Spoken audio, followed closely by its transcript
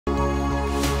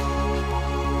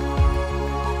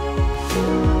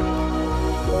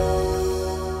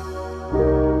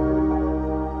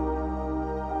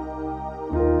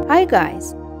Hi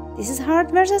guys, this is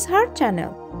Heart vs. Heart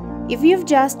channel. If you've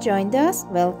just joined us,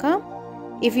 welcome.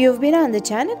 If you've been on the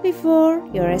channel before,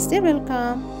 you're still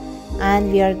welcome.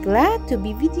 And we are glad to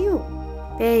be with you.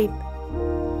 Babe,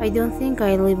 I don't think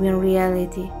I live in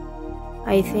reality.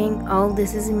 I think all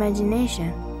this is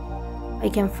imagination. I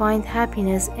can find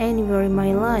happiness anywhere in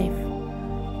my life.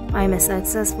 I'm a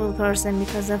successful person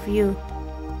because of you.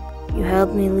 You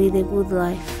helped me lead a good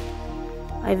life.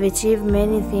 I've achieved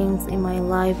many things in my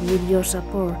life with your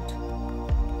support.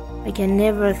 I can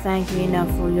never thank you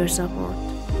enough for your support.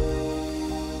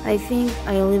 I think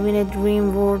I live in a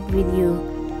dream world with you.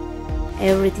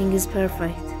 Everything is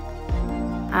perfect.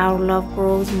 Our love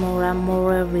grows more and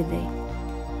more every day.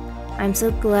 I'm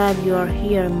so glad you are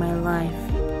here in my life.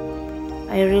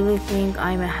 I really think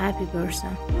I'm a happy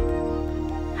person.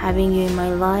 Having you in my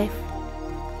life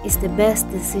is the best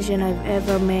decision I've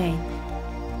ever made.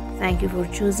 Thank you for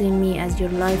choosing me as your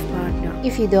life partner.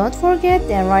 If you don't forget,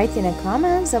 then write in the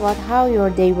comments about how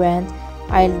your day went.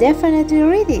 I'll definitely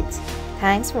read it.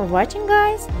 Thanks for watching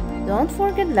guys. Don't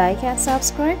forget like and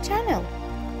subscribe channel.